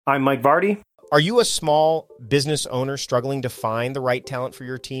I'm Mike Vardy. Are you a small business owner struggling to find the right talent for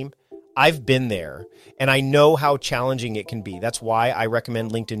your team? I've been there, and I know how challenging it can be. That's why I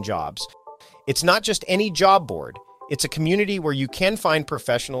recommend LinkedIn Jobs. It's not just any job board. It's a community where you can find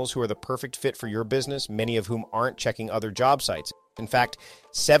professionals who are the perfect fit for your business, many of whom aren't checking other job sites. In fact,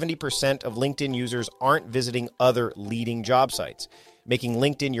 70% of LinkedIn users aren't visiting other leading job sites, making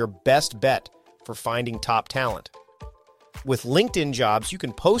LinkedIn your best bet for finding top talent. With LinkedIn Jobs, you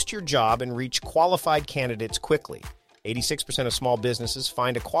can post your job and reach qualified candidates quickly. 86% of small businesses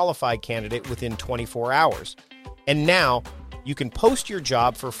find a qualified candidate within 24 hours. And now, you can post your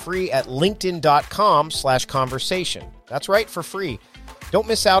job for free at linkedin.com/conversation. That's right, for free. Don't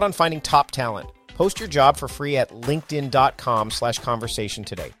miss out on finding top talent. Post your job for free at linkedin.com/conversation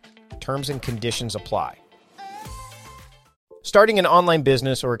today. Terms and conditions apply. Starting an online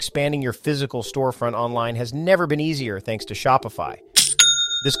business or expanding your physical storefront online has never been easier thanks to Shopify.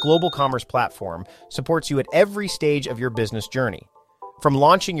 This global commerce platform supports you at every stage of your business journey. From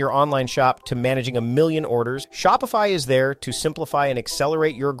launching your online shop to managing 1 million orders, Shopify is there to simplify and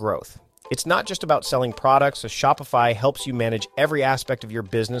accelerate your growth. It's not just about selling products, so Shopify helps you manage every aspect of your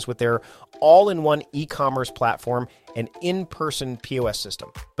business with their all-in-one e-commerce platform and in-person POS system.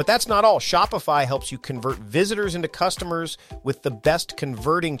 But that's not all. Shopify helps you convert visitors into customers with the best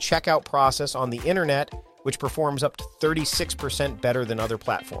converting checkout process on the internet, which performs up to 36% better than other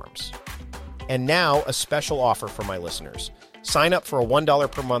platforms. And now, a special offer for my listeners. Sign up for a $1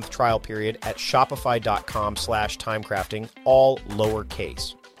 per month trial period at shopify.com/timecrafting, all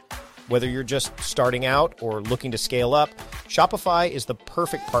lowercase. Whether you're just starting out or looking to scale up, Shopify is the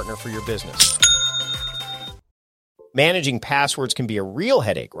perfect partner for your business. Managing passwords can be a real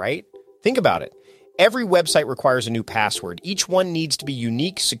headache, right? Think about it. Every website requires a new password. Each one needs to be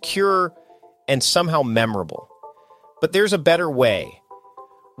unique, secure, and somehow memorable. But there's a better way.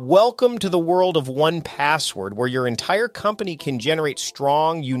 Welcome to the world of 1Password, where your entire company can generate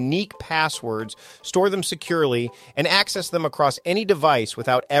strong, unique passwords, store them securely, and access them across any device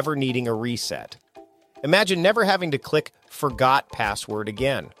without ever needing a reset. Imagine never having to click Forgot Password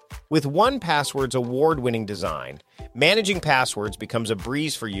again. With 1Password's award-winning design, managing passwords becomes a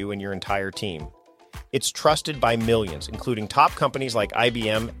breeze for you and your entire team. It's trusted by millions, including top companies like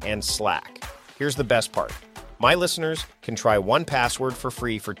IBM and Slack. Here's the best part. My listeners can try 1Password for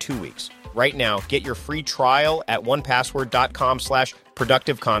free for 2 weeks. Right now, get your free trial at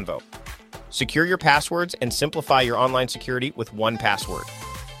onepassword.com/productiveconvo. Secure your passwords and simplify your online security with 1Password.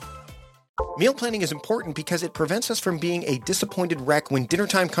 Meal planning is important because it prevents us from being a disappointed wreck when dinner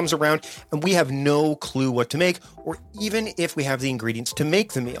time comes around and we have no clue what to make, or even if we have the ingredients to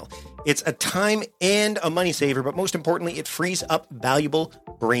make the meal. It's a time and a money saver, but most importantly, it frees up valuable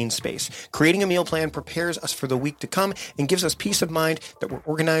brain space. Creating a meal plan prepares us for the week to come and gives us peace of mind that we're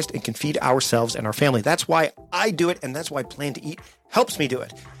organized and can feed ourselves and our family. That's why I do it, and that's why Plan to Eat helps me do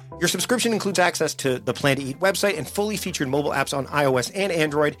it. Your subscription includes access to the Plan to Eat website and fully featured mobile apps on iOS and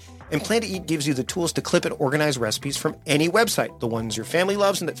Android. And Plan to Eat gives you the tools to clip and organize recipes from any website, the ones your family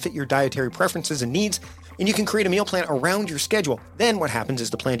loves and that fit your dietary preferences and needs. And you can create a meal plan around your schedule. Then what happens is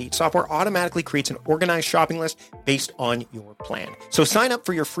the Plan to Eat software automatically creates an organized shopping list based on your plan. So sign up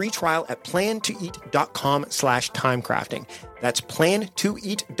for your free trial at plantoeat.com/timecrafting. That's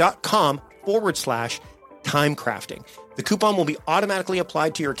plantoeat.com/timecrafting. The coupon will be automatically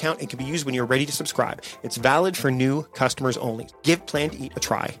applied to your account and can be used when you're ready to subscribe. It's valid for new customers only. Give Plan to Eat a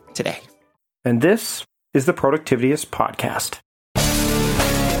try today. And this is the Productivityist Podcast.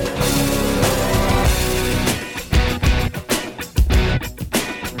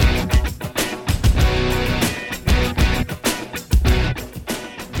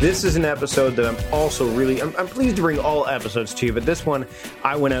 This is an episode that I'm also I'm pleased to bring all episodes to you, but this one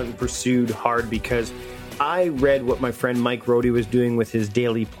I went out and pursued hard because I read what my friend Mike Rohde was doing with his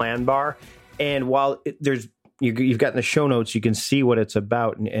daily plan bar. And while you've got in the show notes, you can see what it's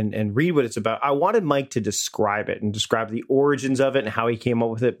about and read what it's about. I wanted Mike to describe it and describe the origins of it and how he came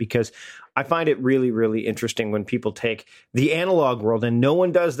up with it, because I find it really, really interesting when people take the analog world, and no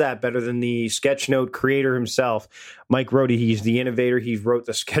one does that better than the Sketchnote creator himself, Mike Rohde. He's the innovator. He wrote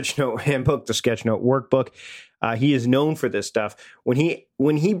the Sketchnote handbook, the Sketchnote workbook. He is known for this stuff. When he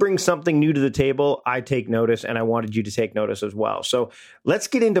brings something new to the table, I take notice, and I wanted you to take notice as well. So let's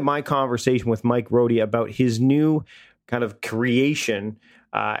get into my conversation with Mike Rohde about his new kind of creation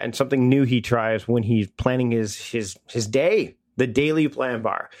and something new he tries when he's planning his day, the daily plan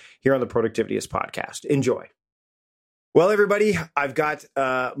bar, here on the Productivityist Podcast. Enjoy. Well, everybody, I've got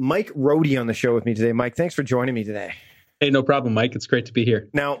Mike Rohde on the show with me today. Mike, thanks for joining me today. Hey, no problem, Mike. It's great to be here.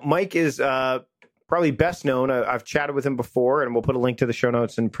 Now, Mike is probably best known. I've chatted with him before, and we'll put a link to the show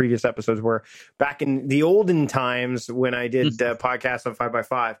notes in previous episodes where back in the olden times when I did podcasts on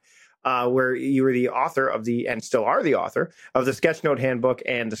 5x5, where you were the author of and still are the author of the Sketchnote Handbook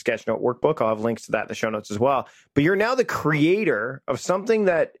and the Sketchnote Workbook. I'll have links to that in the show notes as well. But you're now the creator of something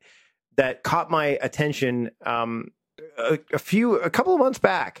that caught my attention a couple of months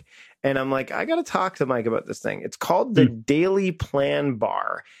back. And I'm like, I got to talk to Mike about this thing. It's called the Daily Plan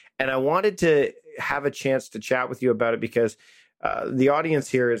Bar. And I wanted to have a chance to chat with you about it because the audience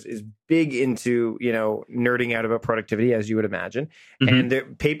here is big into, nerding out about productivity, as you would imagine. And the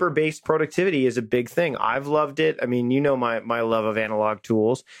paper-based productivity is a big thing. I've loved it. I mean, my love of analog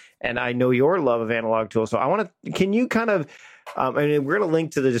tools, and I know your love of analog tools. So can you kind of, we're going to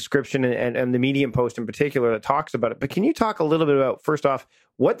link to the description and the Medium post in particular that talks about it. But can you talk a little bit about, first off,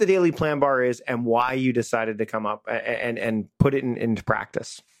 what the Daily Plan Bar is and why you decided to come up and put it into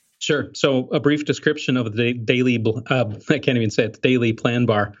practice? Sure. So a brief description of the daily, I can't even say it, the Daily Plan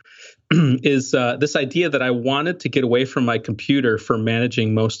Bar is this idea that I wanted to get away from my computer for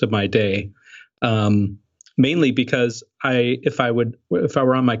managing most of my day. Mainly because if I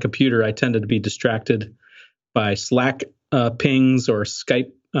were on my computer, I tended to be distracted by Slack pings or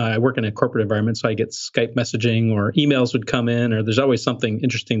Skype. I work in a corporate environment, so I get Skype messaging or emails would come in, or there's always something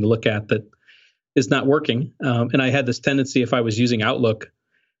interesting to look at that is not working. And I had this tendency, if I was using Outlook,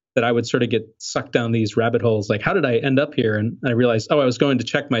 that I would sort of get sucked down these rabbit holes. Like, how did I end up here? And I realized, I was going to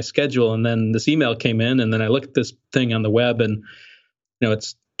check my schedule, and then this email came in, and then I looked at this thing on the web, and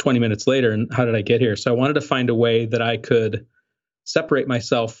it's 20 minutes later, and how did I get here? So I wanted to find a way that I could separate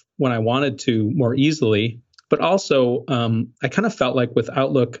myself when I wanted to more easily. But also, I kind of felt like with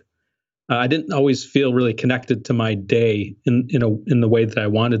Outlook, I didn't always feel really connected to my day in the way that I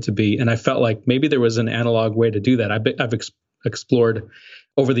wanted to be. And I felt like maybe there was an analog way to do that. I've explored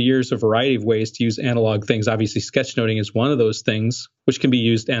over the years a variety of ways to use analog things. Obviously, sketchnoting is one of those things, which can be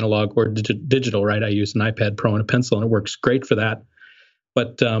used analog or digital, right? I use an iPad Pro and a pencil, and it works great for that.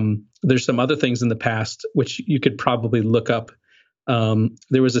 But there's some other things in the past which you could probably look up.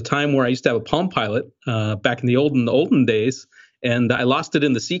 There was a time where I used to have a Palm Pilot back in the olden days, and I lost it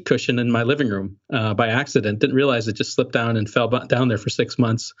in the seat cushion in my living room by accident. Didn't realize it just slipped down and fell down there for 6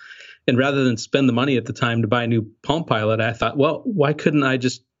 months. And rather than spend the money at the time to buy a new Palm Pilot, I thought, well, why couldn't I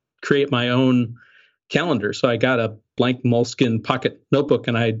just create my own calendar? So I got a blank moleskin pocket notebook,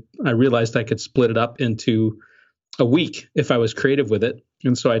 and I realized I could split it up into a week if I was creative with it.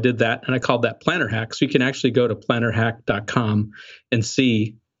 And so I did that, and I called that Planner Hack. So you can actually go to plannerhack.com and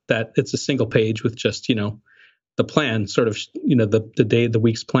see that it's a single page with just, the plan, sort of, the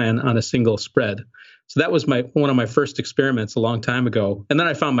week's plan on a single spread. So that was one of my first experiments a long time ago. And then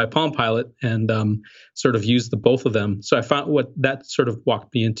I found my Palm Pilot and sort of used both of them. So I found what that sort of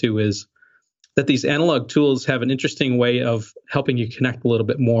walked me into is that these analog tools have an interesting way of helping you connect a little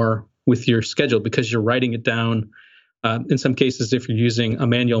bit more with your schedule because you're writing it down. In some cases, if you're using a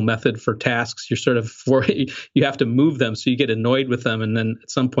manual method for tasks, you have to move them. So you get annoyed with them. And then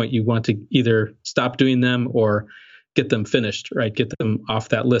at some point you want to either stop doing them or get them finished, right? Get them off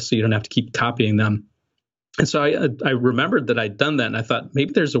that list so you don't have to keep copying them. And so I remembered that I'd done that, and I thought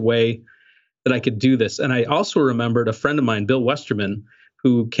maybe there's a way that I could do this. And I also remembered a friend of mine, Bill Westerman,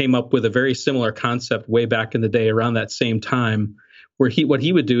 who came up with a very similar concept way back in the day around that same time, where what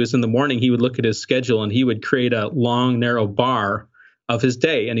he would do is in the morning, he would look at his schedule and he would create a long, narrow bar of his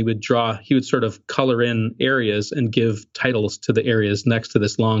day, and he would sort of color in areas and give titles to the areas next to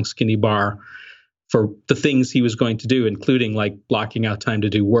this long, skinny bar for the things he was going to do, including like blocking out time to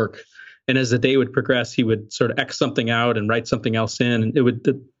do work. And as the day would progress, he would sort of X something out and write something else in. And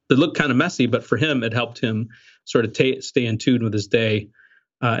it looked kind of messy, but for him, it helped him sort of stay in tune with his day.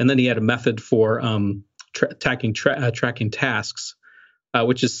 And then he had a method for tracking tasks,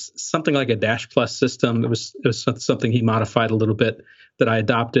 which is something like a Dash Plus system. It was something he modified a little bit that I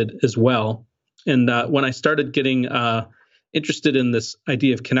adopted as well. And when I started getting interested in this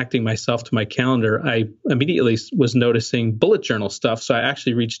idea of connecting myself to my calendar, I immediately was noticing bullet journal stuff. So I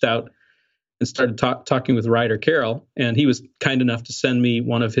actually reached out and started talking with Ryder Carroll, and he was kind enough to send me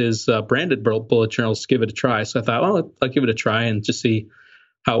one of his branded bullet journals to give it a try. So I thought, well, I'll give it a try and just see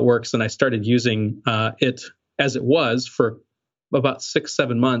how it works. And I started using it as it was for about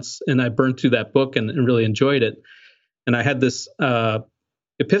 6-7 months, and I burned through that book and really enjoyed it. And I had this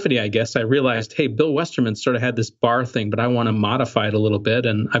epiphany, I guess. I realized, hey, Bill Westerman sort of had this bar thing, but I want to modify it a little bit.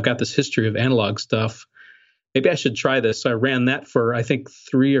 And I've got this history of analog stuff. Maybe I should try this. So I ran that for, I think,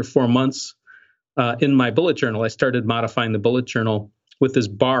 3 or 4 months in my bullet journal. I started modifying the bullet journal with this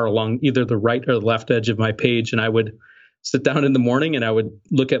bar along either the right or the left edge of my page. And I would sit down in the morning and I would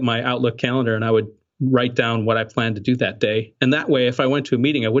look at my Outlook calendar and I would write down what I plan to do that day. And that way, if I went to a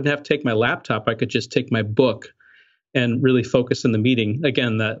meeting, I wouldn't have to take my laptop. I could just take my book and really focus in the meeting.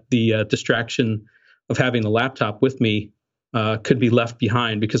 Again, the distraction of having the laptop with me could be left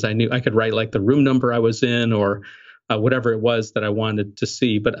behind, because I knew I could write like the room number I was in, or whatever it was that I wanted to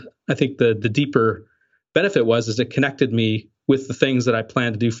see. But I think the deeper benefit is it connected me with the things that I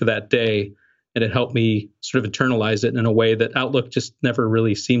planned to do for that day, and it helped me sort of internalize it in a way that Outlook just never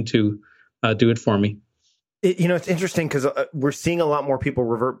really seemed to do it for me. It's interesting because we're seeing a lot more people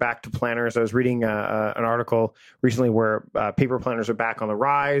revert back to planners. I was reading an article recently where paper planners are back on the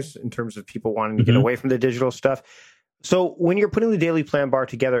rise in terms of people wanting to get away from the digital stuff. So when you're putting the daily plan bar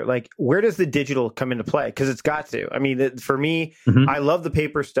together, like, where does the digital come into play? Because it's got to. I mean, for me, I love the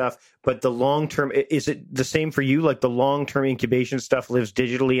paper stuff, but the long term, is it the same for you? Like, the long term incubation stuff lives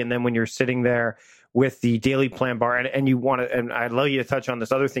digitally, and then when you're sitting there with the daily plan bar, and you want to, and I'd love you to touch on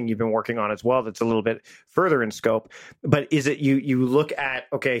this other thing you've been working on as well that's a little bit further in scope. But is it you look at,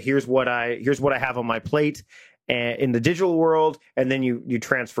 okay, here's what I have on my plate in the digital world, and then you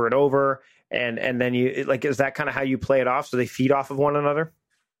transfer it over. And then you, like, is that kind of how you play it off? So they feed off of one another?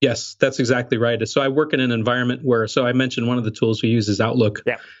 Yes, that's exactly right. So I work in an environment where, so I mentioned one of the tools we use is Outlook.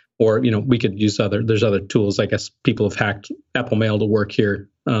 Yeah. Or, we could use there's other tools. I guess people have hacked Apple Mail to work here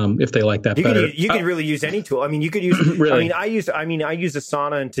if they like that better. You could really use any tool. I mean, you could use, really? I use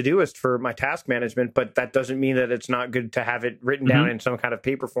Asana and Todoist for my task management, but that doesn't mean that it's not good to have it written down in some kind of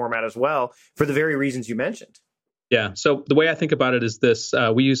paper format as well, for the very reasons you mentioned. Yeah. So the way I think about it is this: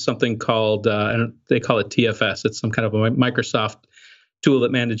 we use something called, and they call it TFS. It's some kind of a Microsoft tool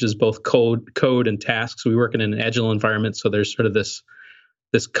that manages both code and tasks. We work in an agile environment, so there's sort of this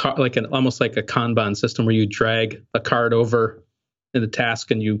almost like a Kanban system where you drag a card over in the task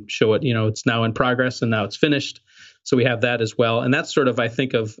and you show it. It's now in progress and now it's finished. So we have that as well, and that's sort of, I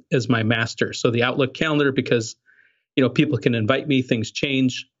think of as my master. So the Outlook calendar, because people can invite me, things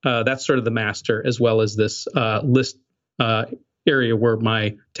change. That's sort of the master, as well as this list area where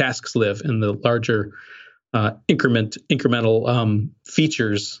my tasks live, and the larger incremental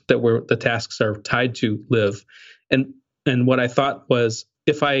features that the tasks are tied to live. And what I thought was,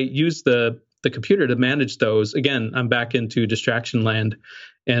 if I use the computer to manage those, again, I'm back into distraction land,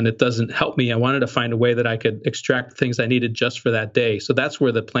 and it doesn't help me. I wanted to find a way that I could extract things I needed just for that day. So that's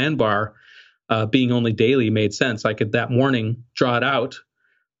where the plan bar, being only daily, made sense. I could that morning draw it out.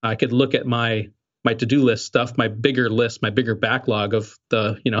 I could look at my to-do list stuff, my bigger backlog of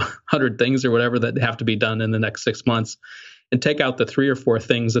the 100 things or whatever that have to be done in the next 6 months, and take out the 3 or 4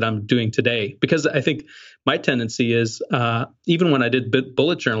 things that I'm doing today. Because I think my tendency is, even when I did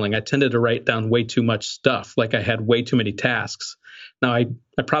bullet journaling, I tended to write down way too much stuff. Like, I had way too many tasks. Now, I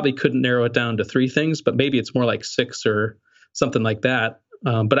probably couldn't narrow it down to 3 things, but maybe it's more like 6 or something like that.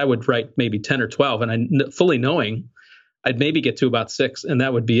 But I would write maybe 10 or 12, and fully knowing I'd maybe get to about 6, and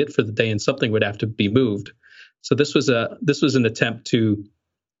that would be it for the day, and something would have to be moved. So this was an attempt to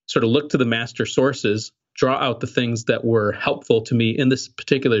sort of look to the master sources, draw out the things that were helpful to me in this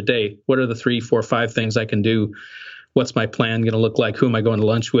particular day. What are the 3, 4, 5 things I can do? What's my plan going to look like? Who am I going to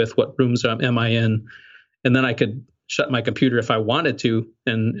lunch with? What rooms am I in? And then I could shut my computer if I wanted to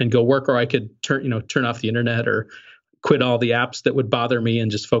and go work, or I could turn off the internet or quit all the apps that would bother me and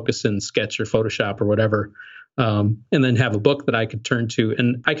just focus in Sketch or Photoshop or whatever. And then have a book that I could turn to.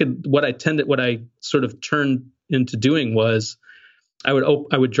 And what I sort of turned into doing was, I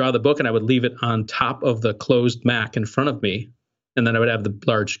would draw the book and I would leave it on top of the closed Mac in front of me. And then I would have the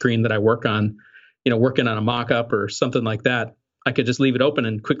large screen that I work on, working on a mock-up or something like that. I could just leave it open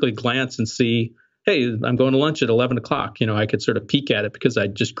and quickly glance and see, hey, I'm going to lunch at 11 o'clock. I could sort of peek at it because I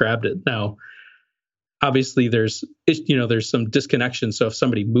just grabbed it. Now, obviously there's some disconnection. So if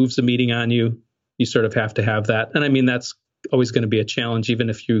somebody moves a meeting on you, you sort of have to have that. And I mean, that's always going to be a challenge, even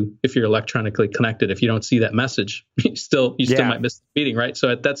if you're electronically connected. If you don't see that message, you still might miss the meeting, right?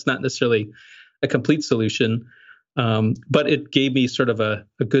 So that's not necessarily a complete solution, but it gave me sort of a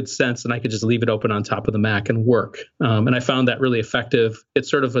good sense, and I could just leave it open on top of the Mac and work. And I found that really effective. It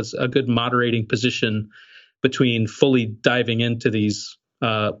sort of was a good moderating position between fully diving into these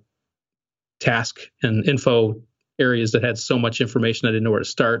task and info areas that had so much information I didn't know where to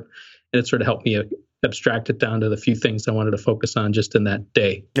start, and it sort of helped me abstract it down to the few things I wanted to focus on just in that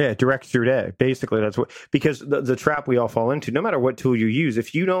day. Yeah, direct your day. Basically, that's what, because the trap we all fall into, no matter what tool you use,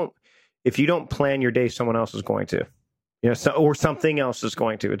 if you don't plan your day, someone else is going to, or something else is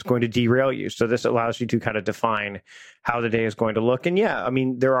going to. It's going to derail you. So this allows you to kind of define how the day is going to look. And yeah, I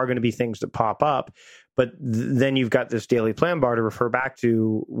mean, there are going to be things that pop up, then you've got this daily plan bar to refer back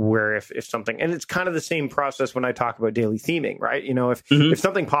to where if something, and it's kind of the same process when I talk about daily theming, right? If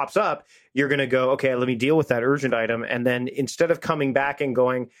something pops up, you're going to go, okay, let me deal with that urgent item. And then instead of coming back and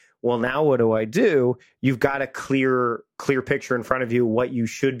going, well, now what do I do? You've got a clear picture in front of you what you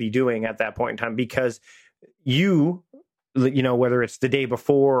should be doing at that point in time, because whether it's the day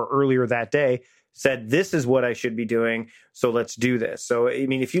before or earlier that day, said, this is what I should be doing, so let's do this. So, I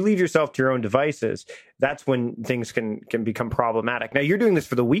mean, if you leave yourself to your own devices, that's when things can become problematic. Now, you're doing this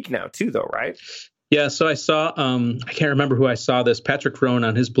for the week now, too, though, right? Yeah, so I saw, I can't remember who I saw this. Patrick Rohde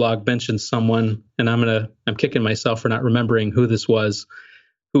on his blog mentioned someone, and I'm kicking myself for not remembering who this was,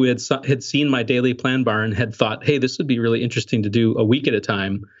 who had seen my daily plan bar and had thought, hey, this would be really interesting to do a week at a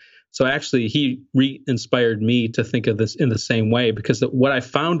time. So actually, he re-inspired me to think of this in the same way, because what I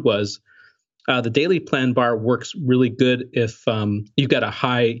found was the daily plan bar works really good if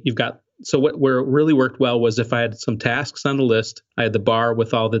so where it really worked well was if I had some tasks on the list, I had the bar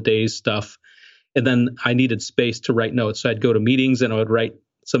with all the day's stuff, and then I needed space to write notes. So I'd go to meetings and I would write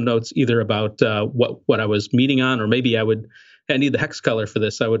some notes either about what I was meeting on, or maybe I need the hex color for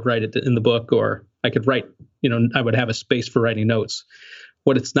this. I would write it in the book, or I could write, I would have a space for writing notes.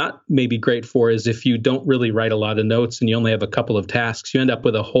 What it's not maybe great for is if you don't really write a lot of notes and you only have a couple of tasks, you end up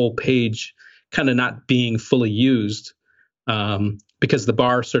with a whole page kind of not being fully used, because the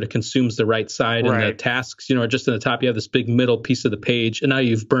bar sort of consumes the right side, and the tasks, are just in the top. You have this big middle piece of the page, and now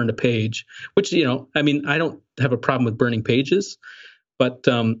you've burned a page, which, I mean, I don't have a problem with burning pages, but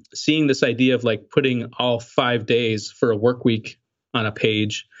seeing this idea of like putting all 5 days for a work week on a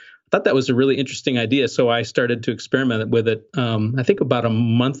page, I thought that was a really interesting idea. So I started to experiment with it, I think about a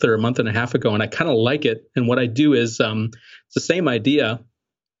month or a month and a half ago, and I kind of like it. And what I do is it's the same idea.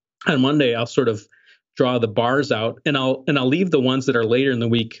 On Monday, I'll sort of draw the bars out, and I'll leave the ones that are later in the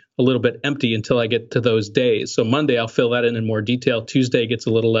week a little bit empty until I get to those days. So Monday, I'll fill that in more detail. Tuesday gets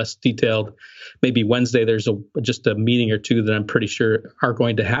a little less detailed. Maybe Wednesday, there's just a meeting or two that I'm pretty sure are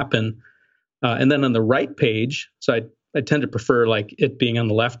going to happen. And then on the right page, so I tend to prefer like it being on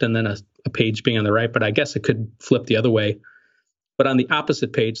the left and then a page being on the right, but I guess it could flip the other way. But on the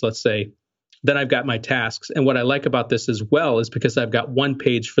opposite page, let's say, then I've got my tasks. And what I like about this as well is because I've got one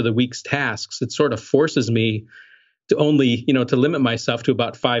page for the week's tasks, it sort of forces me to only, to limit myself to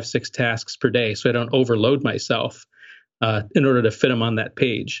about 5-6 tasks per day, so I don't overload myself in order to fit them on that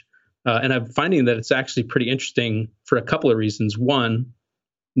page. And I'm finding that it's actually pretty interesting for a couple of reasons. One,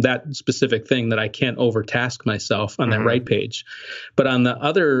 that specific thing that I can't overtask myself on that right page. But on the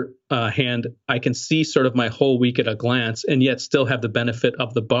other hand, I can see sort of my whole week at a glance and yet still have the benefit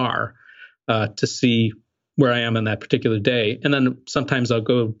of the bar to see where I am on that particular day. And then sometimes I'll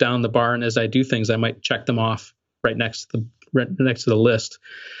go down the bar, and as I do things, I might check them off right next to the list.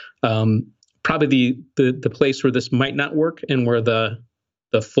 Probably the place where this might not work and where the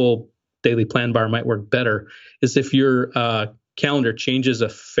full daily plan bar might work better is if your calendar changes a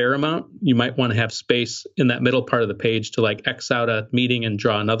fair amount, you might want to have space in that middle part of the page to like X out a meeting and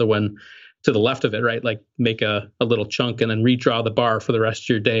draw another one to the left of it, right? Like make a little chunk and then redraw the bar for the rest of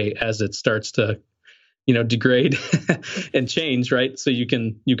your day as it starts to, degrade and change, right? So you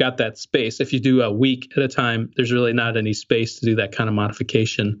got that space. If you do a week at a time, there's really not any space to do that kind of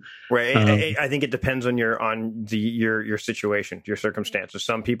modification. Right. I think it depends on your situation, your circumstances.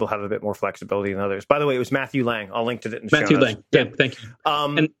 Some people have a bit more flexibility than others. By the way, it was Matthew Lang. I'll link to it in the show notes. Lang. Yeah, thank you.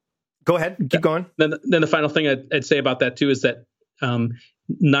 And go ahead. Keep going. Then the final thing I'd say about that too is that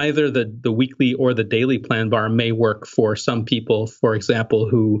neither the weekly or the daily plan bar may work for some people, for example,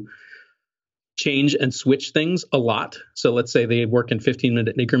 who change and switch things a lot. So let's say they work in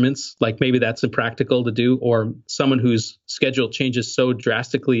 15-minute increments, like maybe that's impractical to do, or someone whose schedule changes so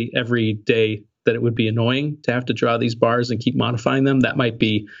drastically every day that it would be annoying to have to draw these bars and keep modifying them. That might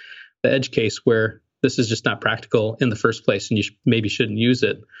be the edge case where this is just not practical in the first place and you maybe shouldn't use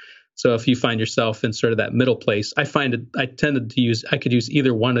it. So if you find yourself in sort of that middle place, I could use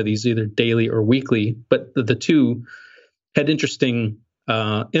either one of these, either daily or weekly, but the two had interesting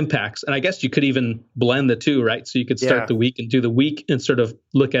impacts. And I guess you could even blend the two, right? So you could start the week and do the week and sort of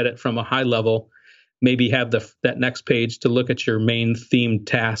look at it from a high level, maybe have that next page to look at your main themed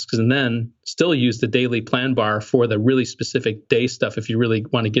tasks, and then still use the daily plan bar for the really specific day stuff if you really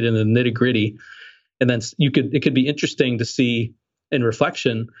want to get into the nitty gritty. And then it could be interesting to see in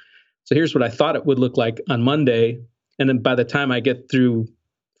reflection. So here's what I thought it would look like on Monday. And then by the time I get through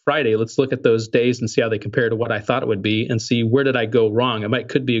Friday, let's look at those days and see how they compare to what I thought it would be and see where did I go wrong.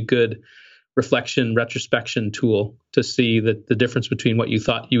 Could be a good reflection, retrospection tool to see the difference between what you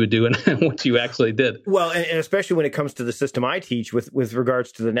thought you would do and what you actually did. Well, and especially when it comes to the system I teach with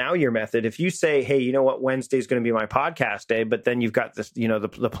regards to the Now Year method, if you say, hey, you know what, Wednesday is going to be my podcast day, but then you've got this,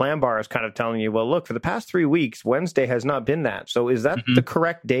 the plan bar is kind of telling you, well, look, for the past 3 weeks, Wednesday has not been that. So is that the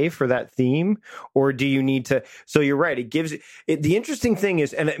correct day for that theme? Or do you need to? So you're right. It gives it. The interesting thing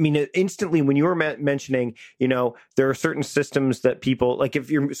is, and I mean, instantly when you were mentioning, there are certain systems that people, like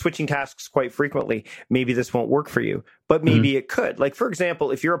if you're switching tasks quite frequently, maybe this won't work for you. But maybe it could. Like, for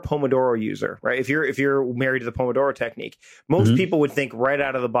example, if you're a Pomodoro user, right? If you're married to the Pomodoro technique, most people would think right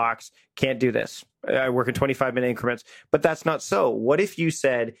out of the box, can't do this. I work in 25-minute increments. But that's not so. What if you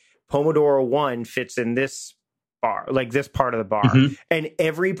said Pomodoro 1 fits in this bar, like this part of the bar, and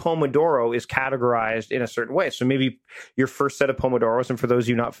every Pomodoro is categorized in a certain way? So maybe your first set of Pomodoros, and for those of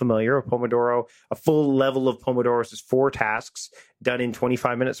you not familiar, a full level of Pomodoros is 4 tasks done in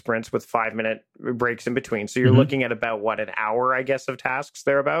 25-minute sprints with 5-minute breaks in between. So you're looking at about, an hour, I guess, of tasks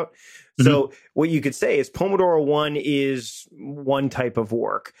thereabout. So what you could say is Pomodoro 1 is one type of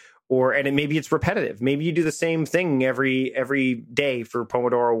work. Maybe it's repetitive. Maybe you do the same thing every day for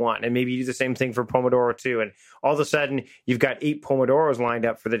Pomodoro 1, and maybe you do the same thing for Pomodoro 2. And all of a sudden, you've got 8 Pomodoros lined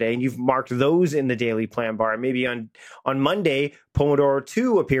up for the day, and you've marked those in the daily plan bar. Maybe on Monday, Pomodoro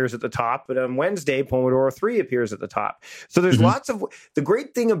 2 appears at the top, but on Wednesday, Pomodoro 3 appears at the top. So there's lots of the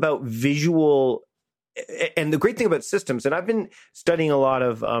great thing about visual. And the great thing about systems, and I've been studying a lot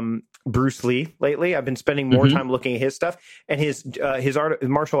of Bruce Lee lately. I've been spending more time looking at his stuff and his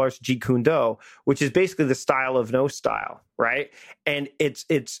martial arts Jeet Kune Do, which is basically the style of no style, right? And it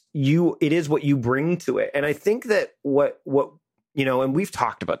is what you bring to it. And I think that what and we've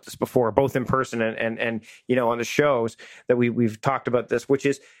talked about this before, both in person and on the shows that we've talked about this, which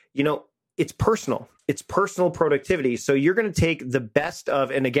is it's personal. It's personal productivity. So you're going to take the best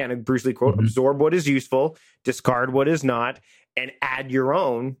of, and again, a Bruce Lee quote, absorb what is useful, discard what is not, and add your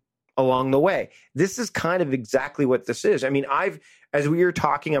own along the way. This is kind of exactly what this is. I mean, as we were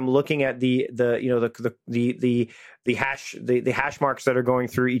talking, I'm looking at the hash marks that are going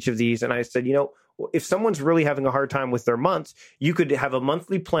through each of these, and I said, if someone's really having a hard time with their months, you could have a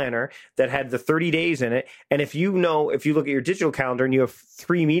monthly planner that had the 30 days in it. And if you look at your digital calendar and you have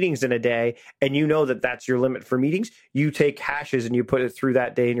 3 meetings in a day, and that's your limit for meetings, you take hashes and you put it through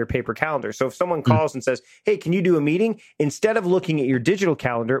that day in your paper calendar. So if someone calls and says, hey, can you do a meeting? Instead of looking at your digital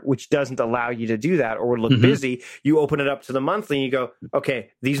calendar, which doesn't allow you to do that or would look busy, you open it up to the monthly and you go, okay,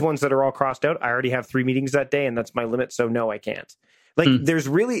 these ones that are all crossed out, I already have 3 meetings that day and that's my limit. So no, I can't. There's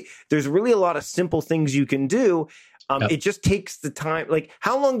really a lot of simple things you can do. It just takes the time. Like,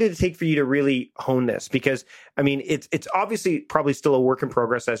 how long did it take for you to really hone this? Because I mean, it's obviously probably still a work in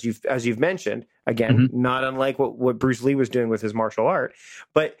progress, as you've mentioned. Again, not unlike what Bruce Lee was doing with his martial art.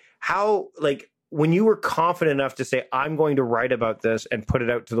 But how, when you were confident enough to say, I'm going to write about this and put it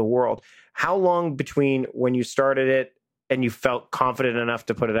out to the world, how long between when you started it and you felt confident enough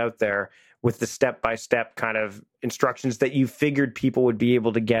to put it out there with the step-by-step kind of instructions that you figured people would be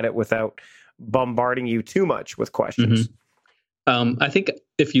able to get it without bombarding you too much with questions? I think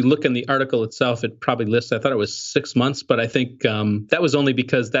if you look in the article itself, it probably lists, I thought it was 6 months, but I think that was only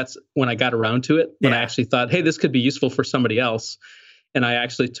because that's when I got around to it, when I actually thought, hey, this could be useful for somebody else. And I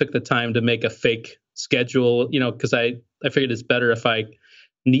actually took the time to make a fake schedule, because I figured it's better if I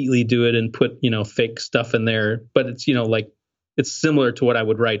neatly do it and put, fake stuff in there. But it's, it's similar to what I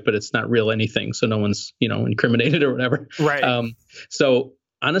would write, but it's not real anything. So no one's, incriminated or whatever. Right. So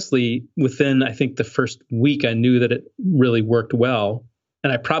honestly, within, I think the first week, I knew that it really worked well.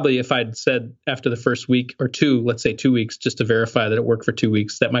 And I probably, if I'd said after the first week or 2, let's say 2 weeks, just to verify that it worked for 2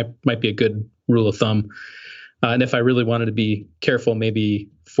 weeks, that might be a good rule of thumb. And if I really wanted to be careful, maybe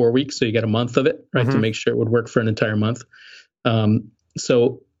 4 weeks. So you get a month of it, right? To make sure it would work for an entire month.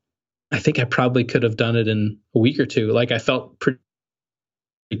 So I think I probably could have done it in a week or 2. I felt pretty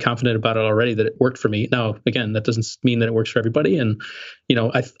confident about it already that it worked for me. Now, again, that doesn't mean that it works for everybody. And,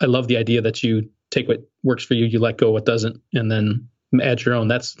 I love the idea that you take what works for you, you let go what doesn't, and then add your own.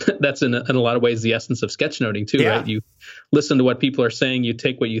 That's in a lot of ways the essence of sketchnoting too, right? You listen to what people are saying, you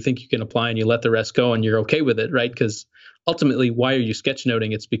take what you think you can apply, and you let the rest go, and you're okay with it, right? Because ultimately, why are you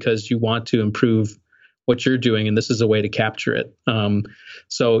sketchnoting? It's because you want to improve what you're doing, and this is a way to capture it.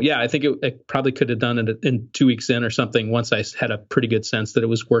 So I think it probably could have done it in 2 weeks in or something once I had a pretty good sense that it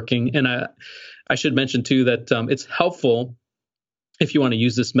was working. And I should mention too that it's helpful if you want to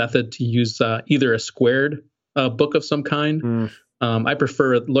use this method to use either a squared book of some kind. I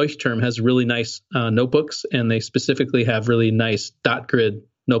prefer Leuchtturm has really nice notebooks, and they specifically have really nice dot grid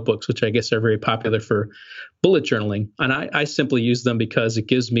notebooks, which I guess are very popular for bullet journaling. And I simply use them because it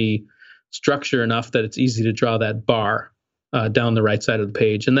gives me structure enough that it's easy to draw that bar down the right side of the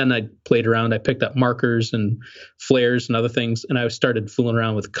page. And then I played around. I picked up markers and flares and other things, and I started fooling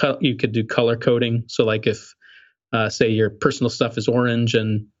around with you could do color coding. So like if say your personal stuff is orange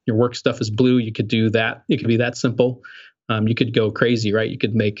and your work stuff is blue, you could do that. It could be that simple. You could go crazy, right? You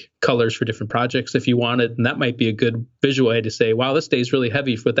could make colors for different projects if you wanted, and that might be a good visual aid to say, wow, this day's really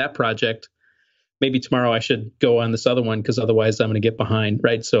heavy with that project. Maybe tomorrow I should go on this other one because otherwise I'm going to get behind,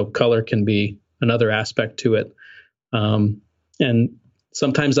 right? So color can be another aspect to it. And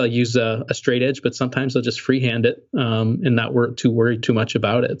sometimes I'll use a straight edge, but sometimes I'll just freehand it and not worry too much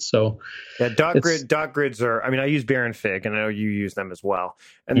about it. So yeah, dot grids are. I mean, I use Bear and Fig, and I know you use them as well.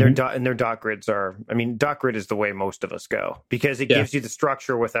 And their dot grids are. I mean, dot grid is the way most of us go because it gives you the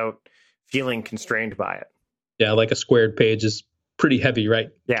structure without feeling constrained by it. Yeah, like a squared page is pretty heavy, right?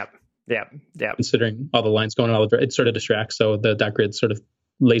 Yeah. Considering all the lines going on, it sort of distracts. So the dot grid sort of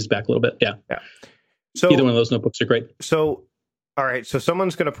lays back a little bit. Yeah. So either one of those notebooks are great. So, all right. So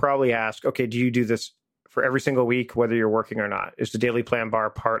someone's going to probably ask, okay, do you do this for every single week, whether you're working or not? Is the daily plan bar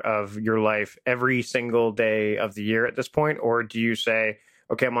part of your life every single day of the year at this point? Or do you say,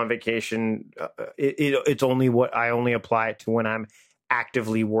 okay, I'm on vacation. It's only what I only apply it to when I'm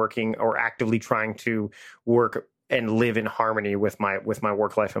actively working or actively trying to work and live in harmony with my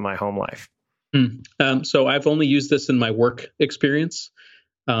work life and my home life? So I've only used this in my work experience.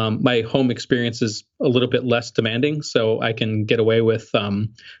 My home experience is a little bit less demanding, so I can get away with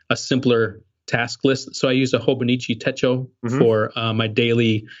a simpler task list. So I use a Hobonichi Techo for my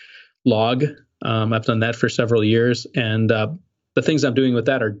daily log. I've done that for several years, and the things I'm doing with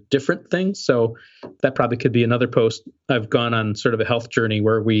that are different things. So that probably could be another post. I've gone on sort of a health journey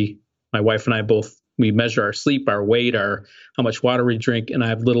where my wife and I both, we measure our sleep, our weight, how much water we drink, and I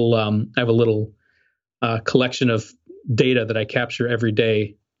have a little collection of data that I capture every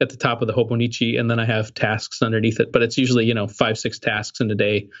day at the top of the Hobonichi, and then I have tasks underneath it. But it's usually 5-6 tasks in a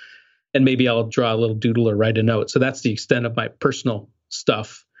day, and maybe I'll draw a little doodle or write a note. So that's the extent of my personal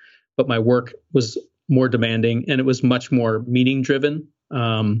stuff. But my work was more demanding, and it was much more meaning driven.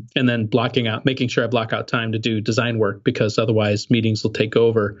 And then making sure I block out time to do design work, because otherwise meetings will take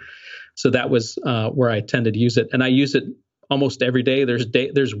over. So that was where I tended to use it. And I use it almost every day.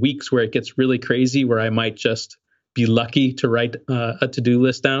 There's weeks where it gets really crazy, where I might just be lucky to write a to-do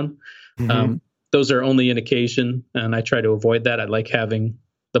list down. Those are only an occasion, and I try to avoid that. I like having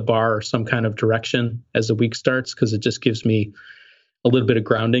the bar or some kind of direction as the week starts, because it just gives me a little bit of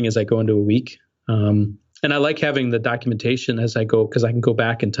grounding as I go into a week. And I like having the documentation as I go, because I can go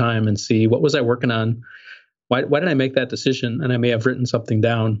back in time and see, what was I working on? Why did I make that decision? And I may have written something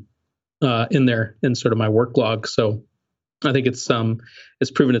down in there in sort of my work log. So I think it's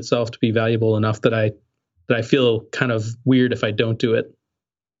proven itself to be valuable enough that I feel kind of weird if I don't do it.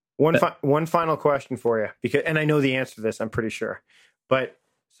 One final question for you, and I know the answer to this, I'm pretty sure. But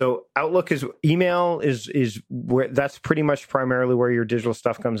so Outlook email is where that's pretty much primarily where your digital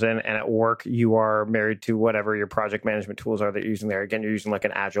stuff comes in, and at work you are married to whatever your project management tools are that you're using there. Again, you're using like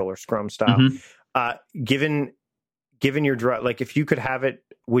an Agile or Scrum style. Given your like, if you could have it,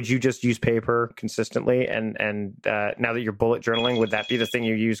 would you just use paper consistently? And now that you're bullet journaling, would that be the thing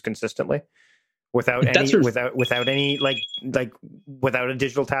you use consistently? Without a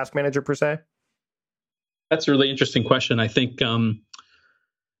digital task manager per se? That's a really interesting question. I think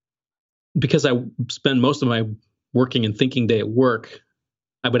because I spend most of my working and thinking day at work,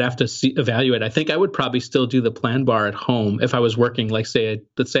 I would have to evaluate. I think I would probably still do the plan bar at home if I was working. Like,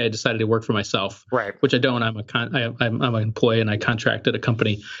 let's say I decided to work for myself, right? Which I don't. I'm an employee and I contract at a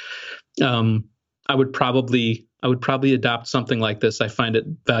company. I would probably adopt something like this. I find it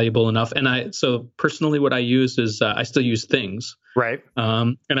valuable enough. And so personally, what I use is I still use things. Right.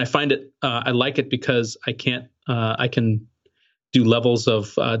 And I find it, I like it because I can do levels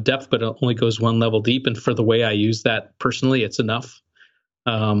of depth, but it only goes one level deep. And for the way I use that personally, it's enough.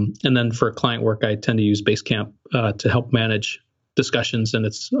 And then for client work, I tend to use Basecamp to help manage discussions. And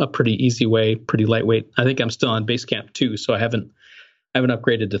it's a pretty easy way, pretty lightweight. I think I'm still on Basecamp 2, so I haven't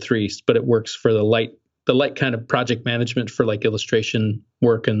upgraded to 3, but it works for the light kind of project management for like illustration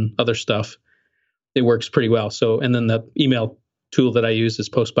work and other stuff. It works pretty well. So, and then the email tool that I use is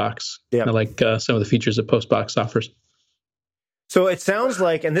Postbox. Yeah. I like some of the features that Postbox offers. So it sounds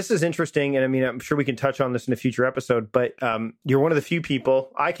like, and this is interesting, and I mean, I'm sure we can touch on this in a future episode, but you're one of the few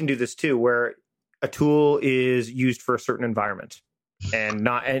people, I can do this too, where a tool is used for a certain environment and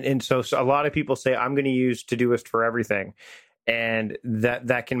not, and so a lot of people say, I'm going to use Todoist for everything. And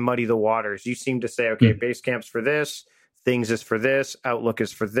that can muddy the waters. You seem to say, okay, Basecamp's for this, Things is for this, Outlook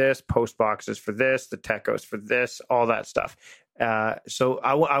is for this, Postbox is for this, the Techo is for this, all that stuff. So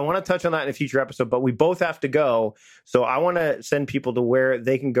I want to touch on that in a future episode, but we both have to go. So I want to send people to where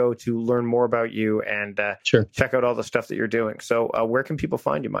they can go to learn more about you and check out all the stuff that you're doing. So where can people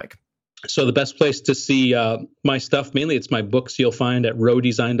find you, Mike? So the best place to see my stuff, mainly it's my books you'll find at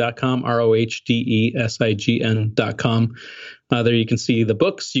rohdesign.com, rohdesign.com. There you can see the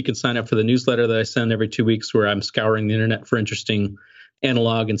books. You can sign up for the newsletter that I send every 2 weeks where I'm scouring the internet for interesting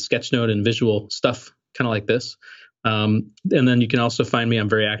analog and sketchnote and visual stuff, kind of like this. And then you can also find me. I'm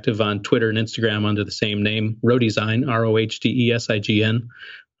very active on Twitter and Instagram under the same name, Rohdesign, ROHDESIGN.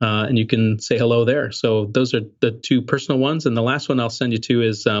 And you can say hello there. So those are the two personal ones. And the last one I'll send you to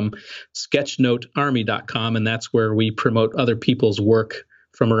is sketchnotearmy.com. And that's where we promote other people's work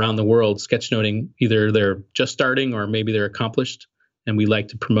from around the world, sketchnoting. Either they're just starting or maybe they're accomplished. And we like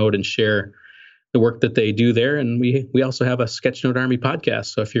to promote and share the work that they do there. And we also have a Sketchnote Army podcast.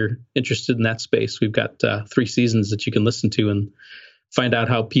 So if you're interested in that space, we've got 3 seasons that you can listen to and find out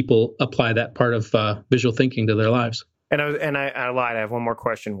how people apply that part of visual thinking to their lives. And I lied. I have one more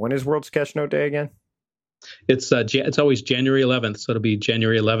question. When is World Sketchnote Day again? It's always January 11th. So it'll be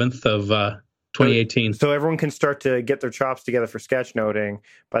January 11th of 2018. So everyone can start to get their chops together for sketchnoting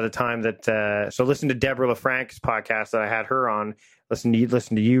by the time that. So listen to Deborah LaFranc's podcast that I had her on. Listen to you.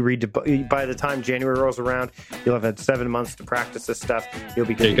 By the time January rolls around, you'll have had 7 months to practice this stuff. You'll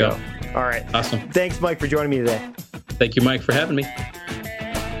be good to go. All right. Awesome. Thanks, Mike, for joining me today. Thank you, Mike, for having me.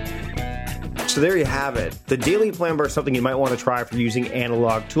 So there you have it. The daily plan bar is something you might want to try for using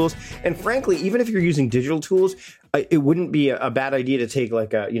analog tools. And frankly, even if you're using digital tools, it wouldn't be a bad idea to take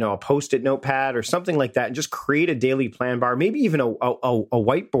like a Post-it notepad or something like that and just create a daily plan bar, maybe even a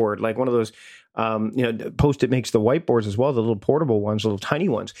whiteboard, like one of those, Post-it makes the whiteboards as well, the little portable ones, little tiny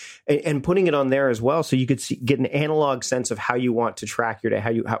ones, and putting it on there as well. So you could get an analog sense of how you want to track your day,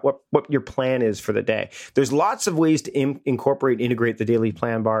 what your plan is for the day. There's lots of ways to integrate the daily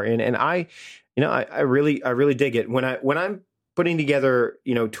plan bar in. And I really dig it when I'm putting together,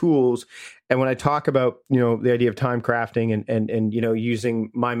 tools. And when I talk about, the idea of time crafting and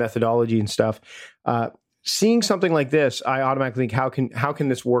using my methodology and stuff, seeing something like this, I automatically think, how can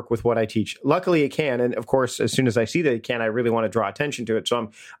this work with what I teach? Luckily, it can. And of course, as soon as I see that it can, I really want to draw attention to it. So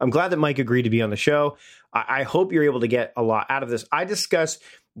I'm glad that Mike agreed to be on the show. I hope you're able to get a lot out of this. I discuss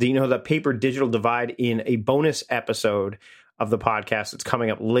the paper digital divide in a bonus episode of the podcast. It's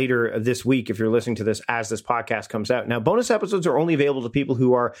coming up later this week if you're listening to this as this podcast comes out. Now, bonus episodes are only available to people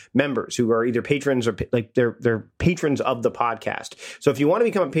who are members, who are either patrons or they're patrons of the podcast. So if you want to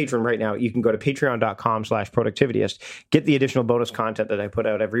become a patron right now, you can go to patreon.com/productivityist, get the additional bonus content that I put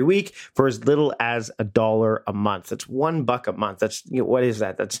out every week for as little as $1 a month. That's $1 a month. That's, what is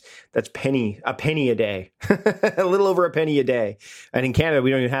that? That's a penny a day, a little over a penny a day. And in Canada, we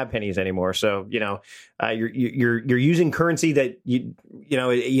don't even have pennies anymore. So, you're using currency that you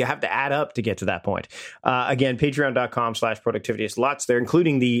have to add up to get to that point. Again, patreon.com/productivityist. Lots there,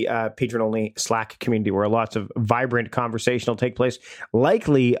 including the patron-only Slack community where lots of vibrant conversation will take place,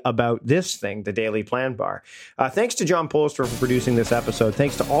 likely about this thing, the Daily Plan Bar. Thanks to John Polster for producing this episode.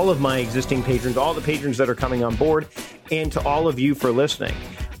 Thanks to all of my existing patrons, all the patrons that are coming on board, and to all of you for listening.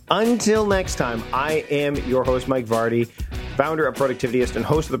 Until next time, I am your host, Mike Vardy, founder of Productivityist and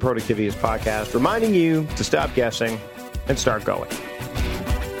host of the Productivityist podcast, reminding you to stop guessing and start going.